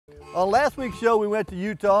On last week's show, we went to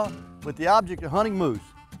Utah with the object of hunting moose.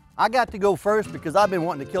 I got to go first because I've been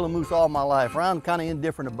wanting to kill a moose all my life. Ron's kind of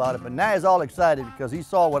indifferent about it, but now he's all excited because he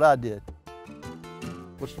saw what I did.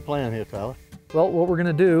 What's the plan here, Tyler? Well, what we're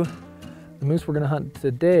gonna do, the moose we're gonna hunt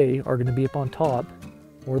today are gonna be up on top,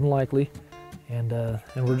 more than likely, and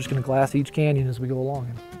we're just gonna glass each canyon as we go along,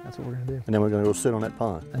 and that's what we're gonna do. And then we're gonna go sit on that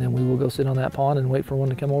pond. And then we will go sit on that pond and wait for one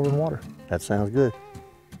to come over and water. That sounds good.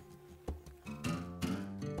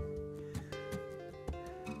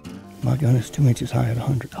 My gun is 2 inches high at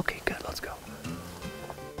 100. Okay, good, let's go.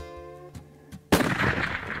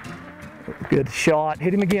 Good shot,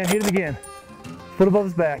 hit him again, hit him again. Foot above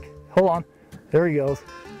his back, hold on, there he goes.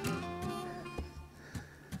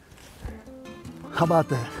 How about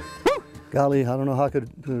that? Woo! Golly, I don't know how I could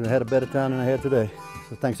have had a better time than I had today.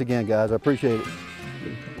 So thanks again, guys, I appreciate it.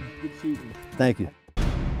 Good shooting. Thank you.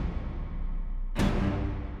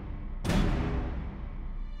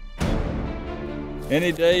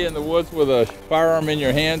 Any day in the woods with a firearm in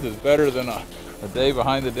your hands is better than a day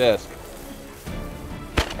behind the desk.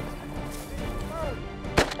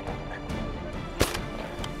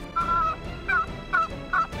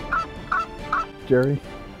 Jerry,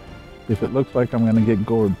 if it looks like I'm going to get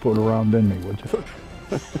gored, put a round in me, would you?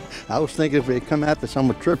 I was thinking if they come after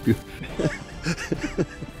someone would trip you.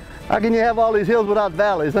 How can you have all these hills without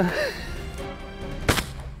valleys, huh?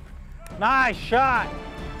 Nice shot.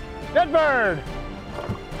 Good bird.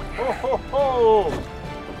 Ho, ho, ho.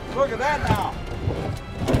 Look at that now.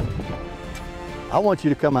 I want you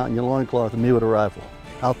to come out in your loincloth and me with a rifle.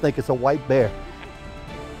 I'll think it's a white bear.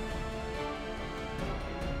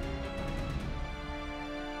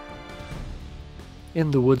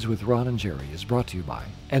 In the Woods with Ron and Jerry is brought to you by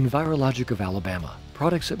Envirologic of Alabama,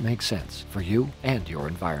 products that make sense for you and your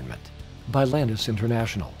environment. By Landis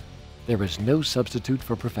International. There is no substitute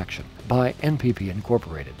for perfection. By NPP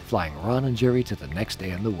Incorporated, flying Ron and Jerry to the next day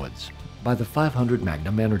in the woods. By the 500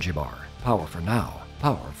 Magnum Energy Bar, power for now,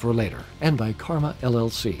 power for later. And by Karma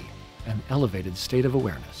LLC, an elevated state of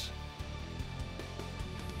awareness.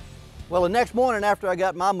 Well, the next morning after I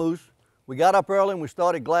got my moose, we got up early and we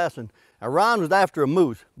started glassing. Now, Ron was after a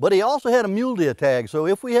moose, but he also had a mule deer tag, so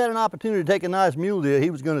if we had an opportunity to take a nice mule deer, he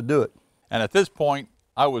was going to do it. And at this point,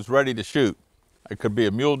 I was ready to shoot. It could be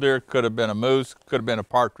a mule deer, could have been a moose, could have been a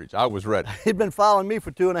partridge. I was ready. He'd been following me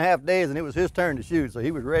for 2.5 days and it was his turn to shoot, so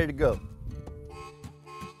he was ready to go.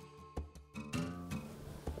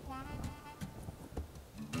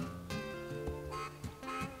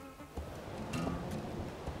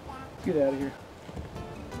 Get out of here.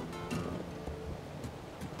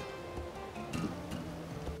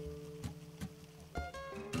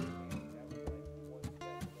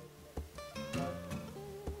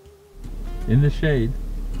 In the shade.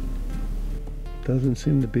 Doesn't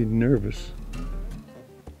seem to be nervous.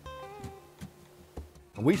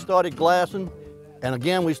 We started glassing, and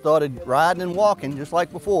again we started riding and walking just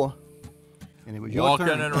like before. And it was your turn.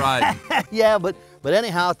 Walking and riding. Yeah, but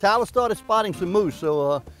anyhow, Tyler started spotting some moose,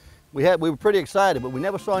 so we were pretty excited, but we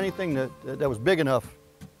never saw anything that was big enough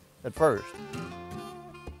at first.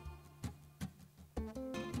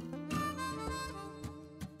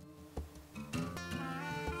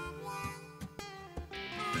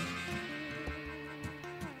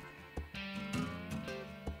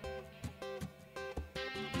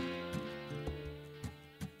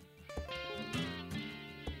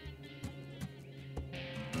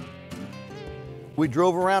 We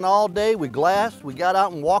drove around all day, we glassed, we got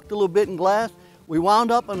out and walked a little bit and glassed. We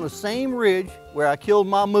wound up on the same ridge where I killed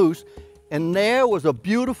my moose, and there was a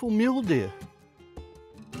beautiful mule deer.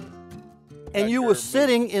 And you were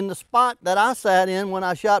sitting in the spot that I sat in when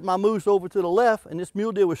I shot my moose over to the left, and this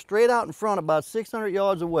mule deer was straight out in front about 600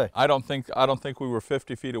 yards away. I don't think we were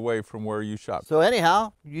 50 feet away from where you shot. So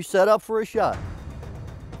anyhow, you set up for a shot.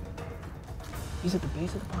 He's at the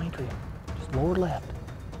base of the pine tree, just lower left.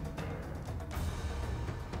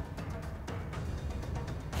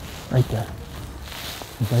 Right there.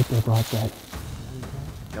 He's right there, broadside.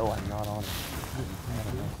 No, I'm not on it.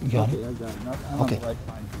 You got it? I got it. Okay.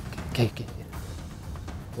 Okay.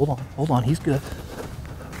 Hold on, he's good.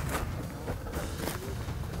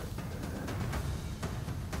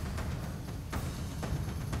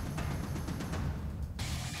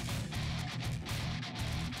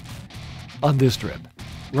 On this trip,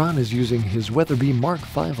 Ron is using his Weatherby Mark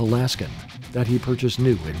V Alaskan that he purchased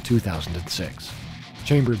new in 2006.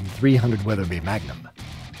 Chambered in .300 Weatherby Magnum,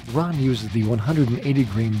 Ron uses the 180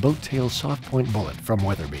 grain boat tail soft point bullet from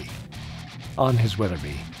Weatherby. On his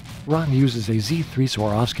Weatherby, Ron uses a Z3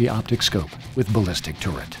 Swarovski optic scope with ballistic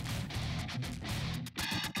turret.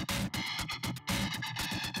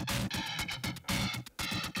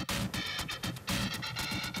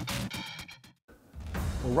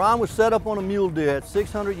 Well, Ron was set up on a mule deer at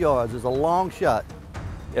 600 yards. It's a long shot.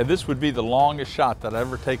 Yeah, this would be the longest shot that I've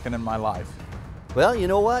ever taken in my life. Well, you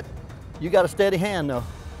know what? You got a steady hand though.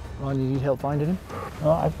 Ron, you need help finding him?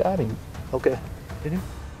 Oh, I've got him. Okay. Get him?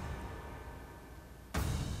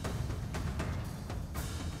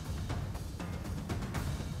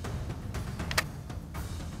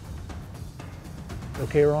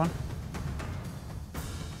 Okay, Ron?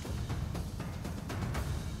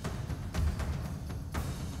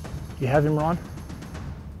 You have him, Ron?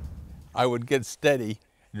 I would get steady,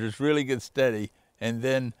 just really get steady, and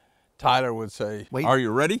then Tyler would say, Wait. "Are you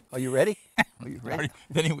ready?" Are you ready? Are you ready?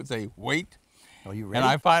 Then he would say, "Wait." Are you ready? And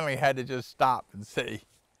I finally had to just stop and say,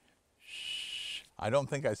 "Shh." I don't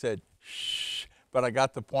think I said shh, but I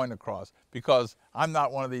got the point across because I'm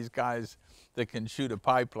not one of these guys that can shoot a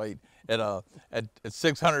pie plate at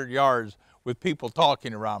 600 yards with people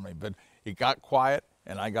talking around me. But it got quiet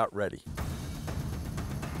and I got ready.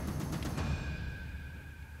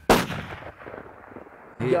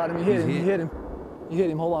 You got him, you hit him, you hit him. You hit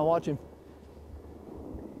him, hold on, watch him.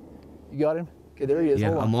 You got him? Okay, there he is, Yeah,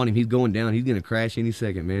 hold on. I'm on him. He's going down. He's gonna crash any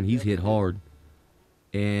second, man. He's hit hard.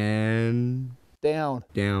 And Down.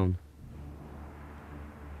 down.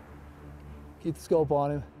 Keep the scope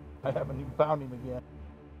on him. I haven't even found him again.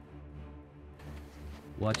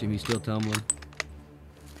 Watch him. He's still tumbling.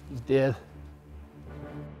 He's dead.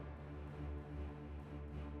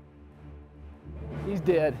 He's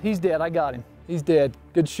dead. He's dead. I got him. He's dead.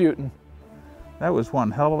 Good shooting. That was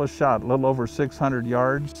one hell of a shot, a little over 600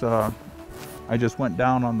 yards. I just went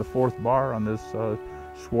down on the fourth bar on this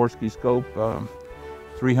Swarovski scope,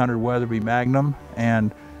 300 Weatherby Magnum,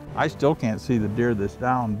 and I still can't see the deer that's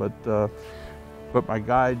down, but my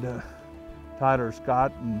guide, Tyler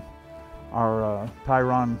Scott, and our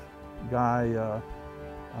Tyron guy,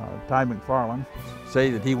 Ty McFarland, say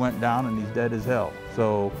that he went down and he's dead as hell.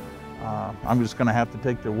 So I'm just gonna have to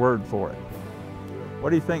take their word for it. What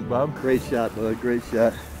do you think, Bub? Great shot, bud. Great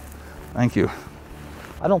shot. Thank you.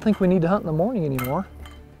 I don't think we need to hunt in the morning anymore.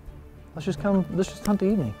 Let's just hunt the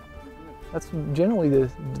evening. That's generally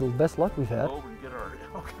the best luck we've had.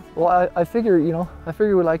 Well, I figure, you know,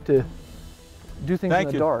 we like to do things in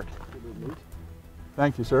the dark.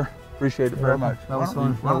 Thank you, sir. Appreciate it very much. That was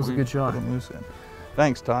fun. That was a good shot. Put a moose in.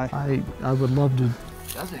 Thanks, Ty. I would love to.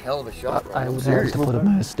 That's a hell of a shot, I would love to put a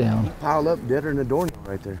moose down. Piled up deader than a doornail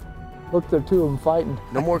right there. Look, there are two of them fighting.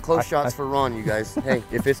 No more close shots for Ron, you guys. Hey,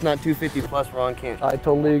 if it's not 250 plus, Ron can't. I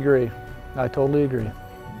totally agree. I totally agree.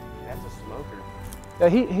 That's a smoker.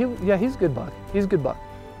 Yeah, he's a good buck. He's a good buck.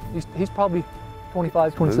 He's probably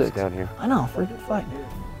 25, 26. Moose down here. I know, pretty good fighting.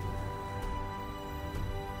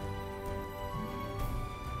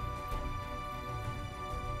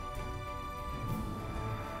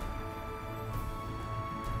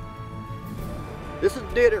 This is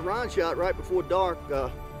the deer that Ron shot right before dark.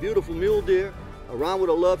 Beautiful mule deer. Ron would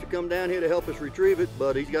have loved to come down here to help us retrieve it,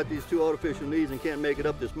 but he's got these two artificial knees and can't make it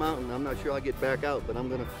up this mountain. I'm not sure I'll get back out, but I'm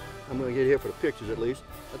gonna get here for the pictures at least.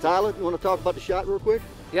 Tyler, you want to talk about the shot real quick?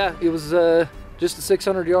 Yeah, it was just the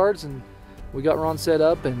 600 yards, and we got Ron set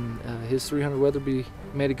up, and his 300 Weatherby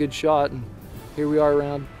made a good shot, and here we are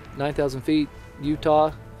around 9,000 feet,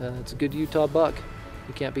 Utah. It's a good Utah buck.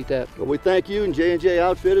 You can't beat that. Well, we thank you and J&J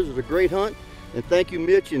Outfitters. It was a great hunt. And thank you,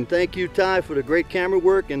 Mitch, and thank you, Ty, for the great camera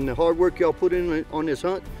work and the hard work y'all put in on this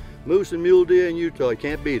hunt. Moose and mule deer in Utah, you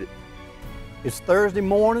can't beat it. It's Thursday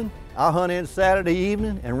morning. I hunt in Saturday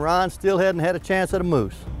evening, and Ron still hadn't had a chance at a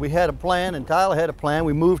moose. We had a plan, and Tyler had a plan.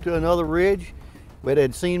 We moved to another ridge where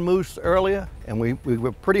they'd seen moose earlier, and we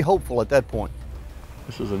were pretty hopeful at that point.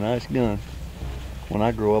 This is a nice gun. When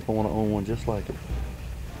I grow up, I want to own one just like it.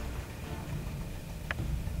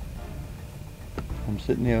 I'm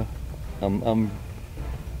sitting here. I'm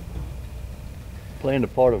playing the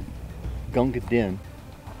part of Gunga Din.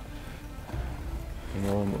 You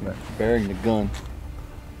know, I'm bearing the gun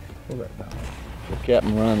for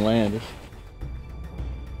Captain Ron Landis.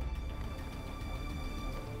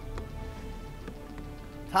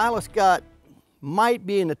 Tyler Scott might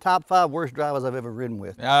be in the top 5 worst drivers I've ever ridden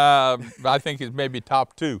with. I think he's maybe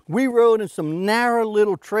top 2. We rode in some narrow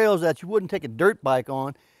little trails that you wouldn't take a dirt bike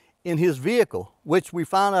on in his vehicle, which we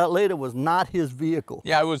found out later was not his vehicle.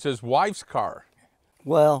 Yeah, it was his wife's car.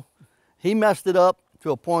 Well, he messed it up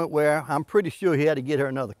to a point where I'm pretty sure he had to get her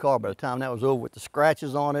another car by the time that was over, with the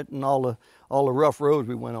scratches on it and all the rough roads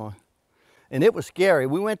we went on. And it was scary.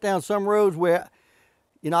 We went down some roads where,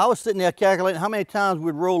 you know, I was sitting there calculating how many times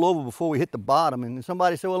we'd roll over before we hit the bottom, and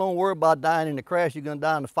somebody said, well, don't worry about dying in the crash, you're gonna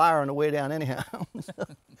die in the fire on the way down anyhow.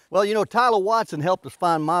 Well, you know, Tyler Watson helped us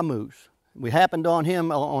find my moose. We happened on him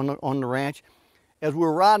on the ranch. As we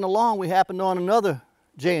were riding along, we happened on another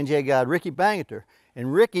J&J guide, Ricky Bangerter.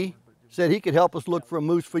 And Ricky said he could help us look for a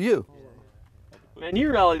moose for you. Man,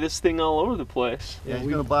 you rally this thing all over the place. Yeah, he's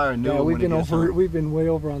gonna buy her a new one. We've been way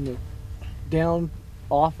over on the down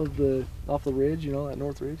off the ridge, you know, that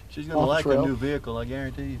north ridge. She's gonna like a new vehicle, I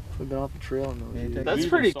guarantee you. We've been off the trail. That's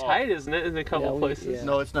pretty tight, isn't it, in a couple places? Yeah.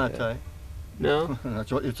 No, it's not tight. No?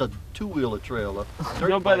 It's a two-wheeler trail.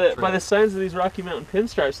 No, by the signs of these Rocky Mountain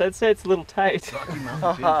pinstripes, I'd say it's a little tight. Rocky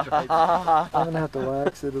Mountain pinstripes. I'm gonna have to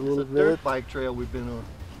wax it a little bit. Dirt bike trail we've been on.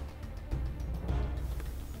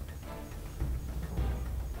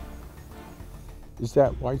 Is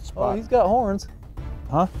that white spot? Oh, he's got horns.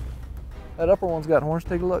 Huh? That upper one's got horns.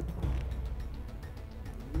 Take a look.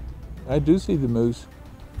 I do see the moose.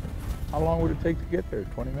 How long would it take to get there?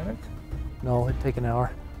 20 minutes? No, it'd take an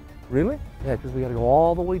hour. Really? Yeah, because we got to go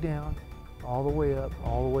all the way down, all the way up,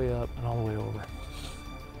 all the way up, and all the way over.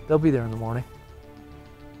 They'll be there in the morning.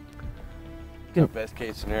 The best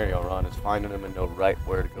case scenario, Ron, is finding them and know right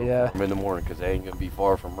where to go for them in the morning, because they ain't gonna be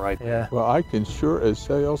far from right there. Well, I can sure as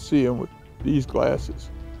hell see them with these glasses.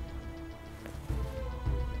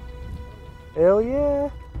 Hell yeah.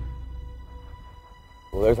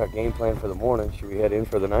 Well, there's our game plan for the morning. Should we head in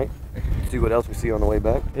for the night? See what else we see on the way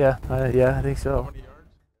back? Yeah, I think so.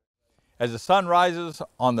 As the sun rises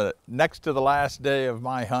on the next to the last day of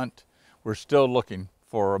my hunt, we're still looking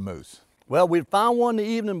for a moose. Well, we'd found one the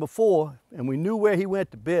evening before, and we knew where he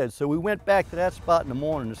went to bed, so we went back to that spot in the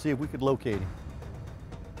morning to see if we could locate him.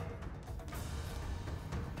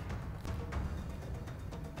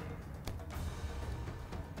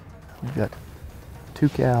 We've got 2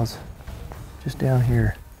 cows just down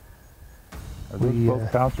here. Are those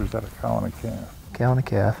both cows, or is that a cow and a calf? Cow and a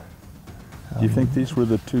calf. Do you think these were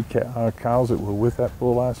the 2 cows that were with that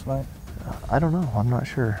bull last night? I don't know. I'm not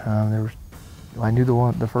sure. I knew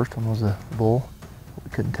the first one was a bull, but we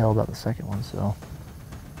couldn't tell about the second one. So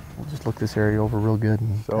we'll just look this area over real good.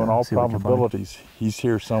 And, so in all probabilities, he's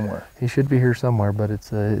here somewhere. He should be here somewhere, but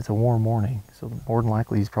it's a warm morning, so more than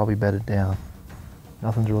likely he's probably bedded down.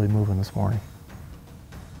 Nothing's really moving this morning.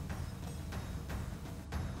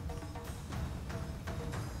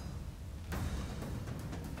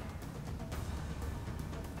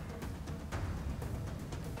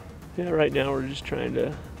 Yeah, right now we're just trying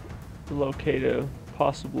to locate a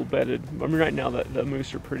possible bedded. I mean, right now the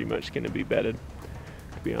moose are pretty much going to be bedded.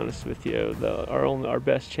 To be honest with you, our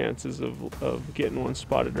best chances of getting one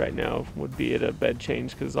spotted right now would be at a bed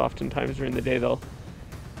change, because oftentimes during the day they'll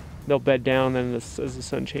bed down, and as the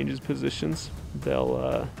sun changes positions,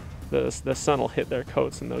 the sun will hit their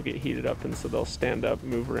coats and they'll get heated up, and so they'll stand up,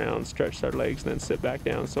 move around, stretch their legs, and then sit back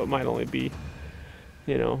down. So it might only be,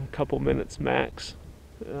 a couple minutes max.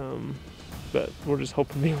 But we're just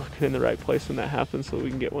hoping to be looking in the right place when that happens so we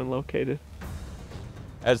can get one located.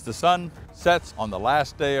 As the sun sets on the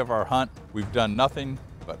last day of our hunt, we've done nothing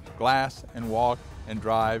but glass and walk and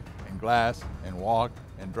drive and glass and walk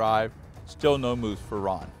and drive. Still no moose for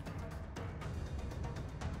Ron.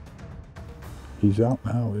 He's out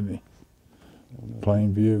now, isn't he?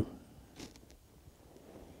 Plain view.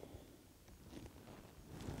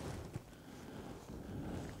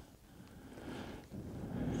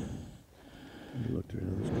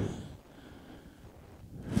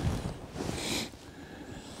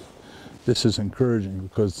 This is encouraging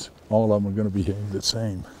because all of them are going to behave the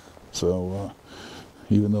same. So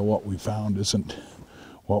even though what we found isn't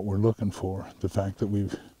what we're looking for, the fact that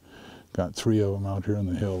we've got 3 of them out here on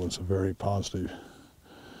the hill is a very positive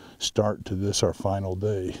start to this, our final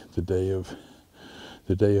day, the day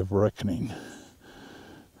of reckoning,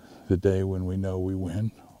 the day when we know we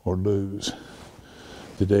win or lose,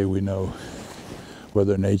 the day we know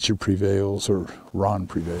whether nature prevails or Ron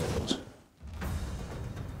prevails.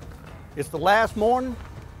 It's the last morning.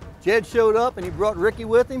 Jed showed up and he brought Ricky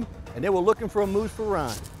with him, and they were looking for a moose for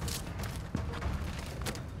Ron.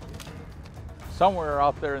 Somewhere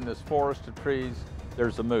out there in this forest of trees,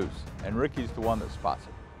 there's a moose, and Ricky's the one that spots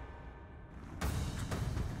it.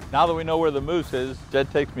 Now that we know where the moose is,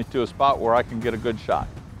 Jed takes me to a spot where I can get a good shot.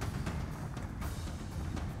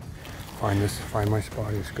 Find my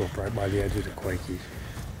spotting scope right by the edge of the Quakies.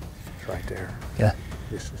 It's right there. Yeah.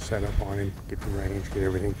 Just set up on him, get the range, get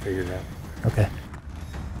everything figured out. Okay.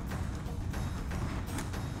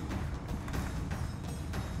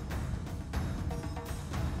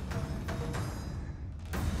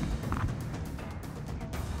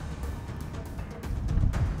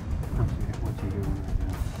 What's he doing right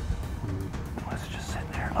now? Let's just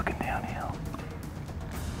sit there looking downhill.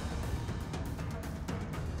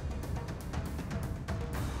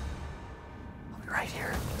 I'll be right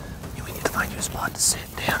here. We need to find you a spot to sit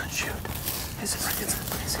down and shoot. Is it right? Let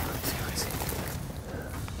me see.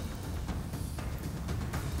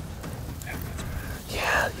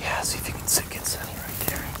 Yeah, see if you can get Sunny right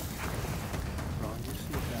there. Ron, just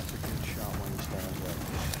see if that's a good shot when he stands up.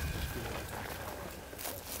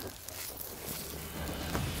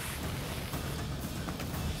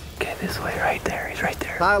 Okay, this way, right there. He's right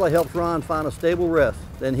there. Tyler helps Ron find a stable rest.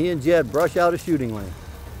 Then he and Jed brush out a shooting lane.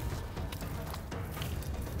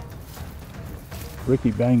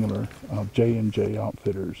 Ricky Bangler of J&J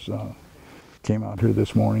Outfitters came out here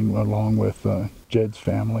this morning along with Jed's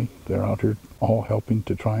family. They're out here all helping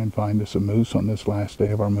to try and find us a moose on this last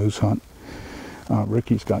day of our moose hunt.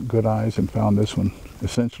 Ricky's got good eyes and found this one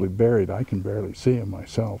essentially buried. I can barely see him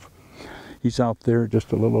myself. He's out there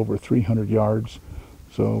just a little over 300 yards,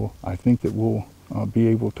 so I think that we'll be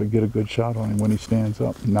able to get a good shot on him when he stands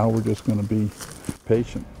up. Now we're just going to be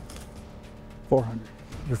patient. 400.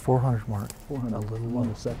 Your 400 mark. 400, a little on low.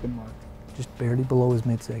 the second mark. Just barely below his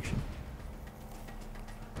midsection.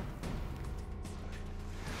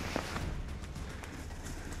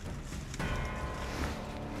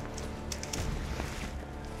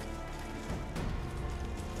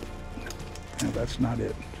 No, that's not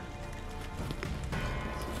it.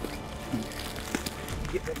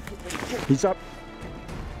 He's up.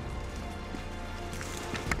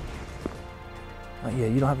 Yeah,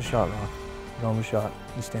 you don't have a shot, Ron. You don't have a shot.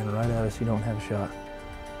 He's standing right at us. You don't have a shot.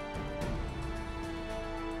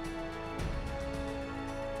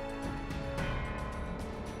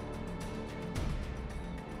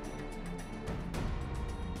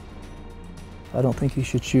 I don't think he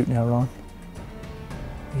should shoot now, Ron.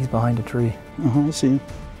 He's behind a tree. I see him.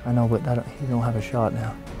 I know, but he don't have a shot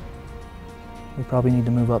now. We probably need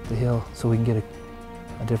to move up the hill so we can get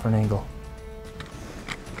a different angle.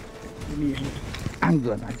 I'm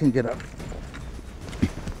good. I can get up.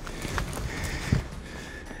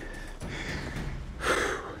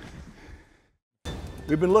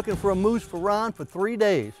 We've been looking for a moose for Ron for 3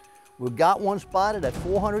 days. We've got one spotted at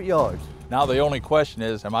 400 yards. Now the only question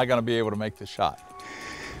is, am I going to be able to make the shot?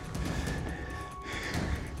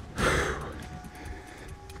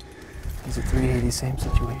 He's at 380, same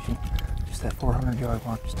situation. Just that 400-yard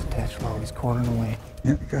mark, just attached low. He's quartering away.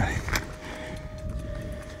 Yeah, got him.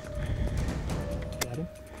 Got him?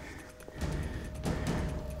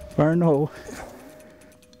 Fire in the hole.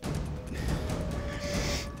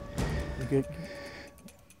 You good?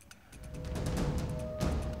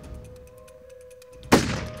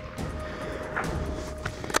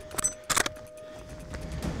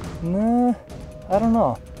 Nah, I don't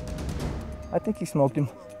know. I think he smoked him.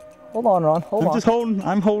 Hold on, Ron. Hold on. I'm just holding.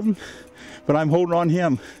 I'm holding, but I'm holding on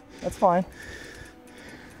him. That's fine.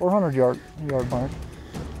 400 yard mark.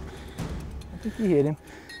 I think he hit him.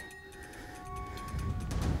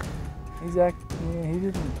 Yeah, he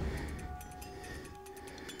didn't.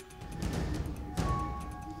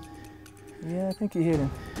 Yeah, I think he hit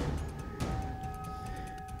him.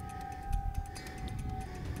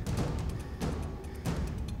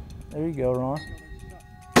 There you go, Ron.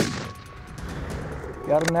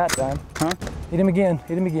 Got him that time. Huh? Hit him again.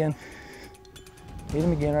 Hit him again. Hit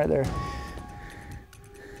him again right there.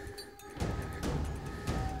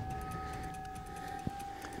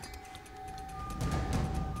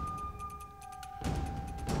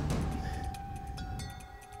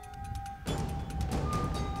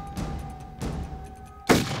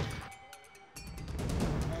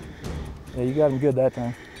 Yeah, you got him good that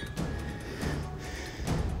time.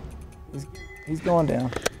 He's going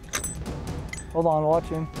down. Hold on, watch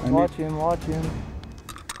him. Watch him, watch him.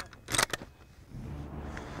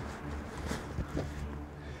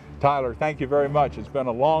 Tyler, thank you very much. It's been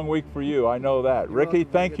a long week for you, I know that. Ricky,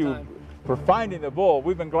 thank you for finding the bull.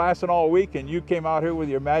 We've been glassing all week and you came out here with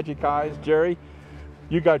your magic eyes. Jerry,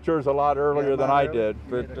 you got yours a lot earlier than I did.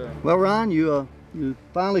 But, well, Ron, you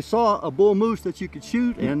finally saw a bull moose that you could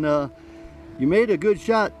shoot, and you made a good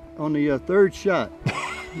shot on the third shot.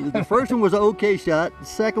 The first one was an okay shot. The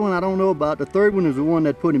second one I don't know about. The third one is the one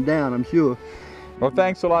that put him down, I'm sure. Well,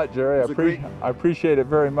 thanks a lot, Jerry. I appreciate it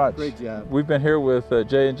very much. Great job. We've been here with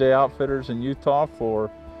J&J Outfitters in Utah for,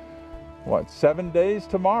 what, 7 days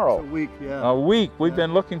tomorrow? It's a week, yeah. A week. We've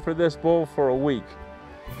been looking for this bull for a week.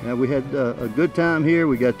 Yeah, we had a good time here.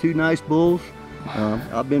 We got 2 nice bulls.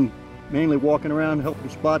 I've been mainly walking around helping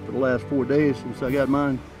spot for the last 4 days since I got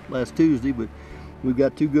mine last Tuesday, but we've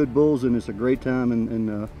got 2 good bulls and it's a great time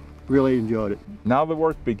and really enjoyed it. Now the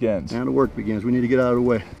work begins. Now the work begins. We need to get out of the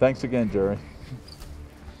way. Thanks again, Jerry.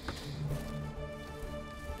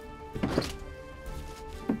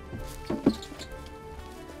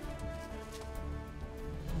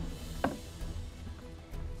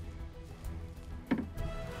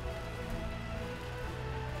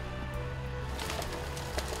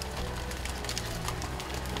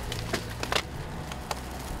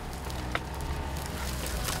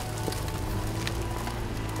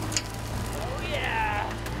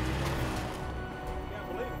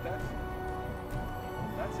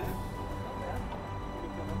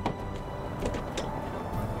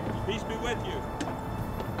 with you.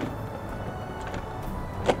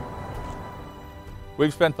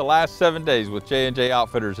 We've spent the last 7 days with J&J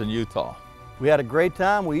Outfitters in Utah. We had a great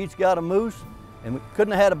time. We each got a moose, and we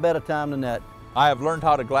couldn't have had a better time than that. I have learned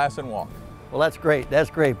how to glass and walk. Well, that's great. That's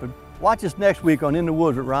great. But watch us next week on In the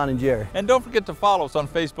Woods with Ron and Jerry. And don't forget to follow us on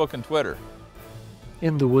Facebook and Twitter.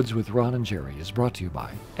 In the Woods with Ron and Jerry is brought to you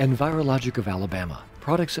by Envirologic of Alabama,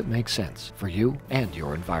 products that make sense for you and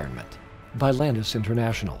your environment. By Landis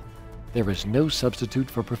International. There is no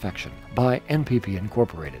substitute for perfection. By NPP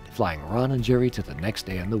Incorporated, flying Ron and Jerry to the next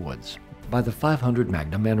day in the woods. By the 500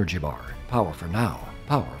 Magnum Energy Bar, power for now,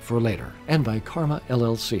 power for later. And by Karma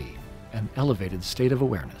LLC, an elevated state of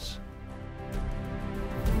awareness.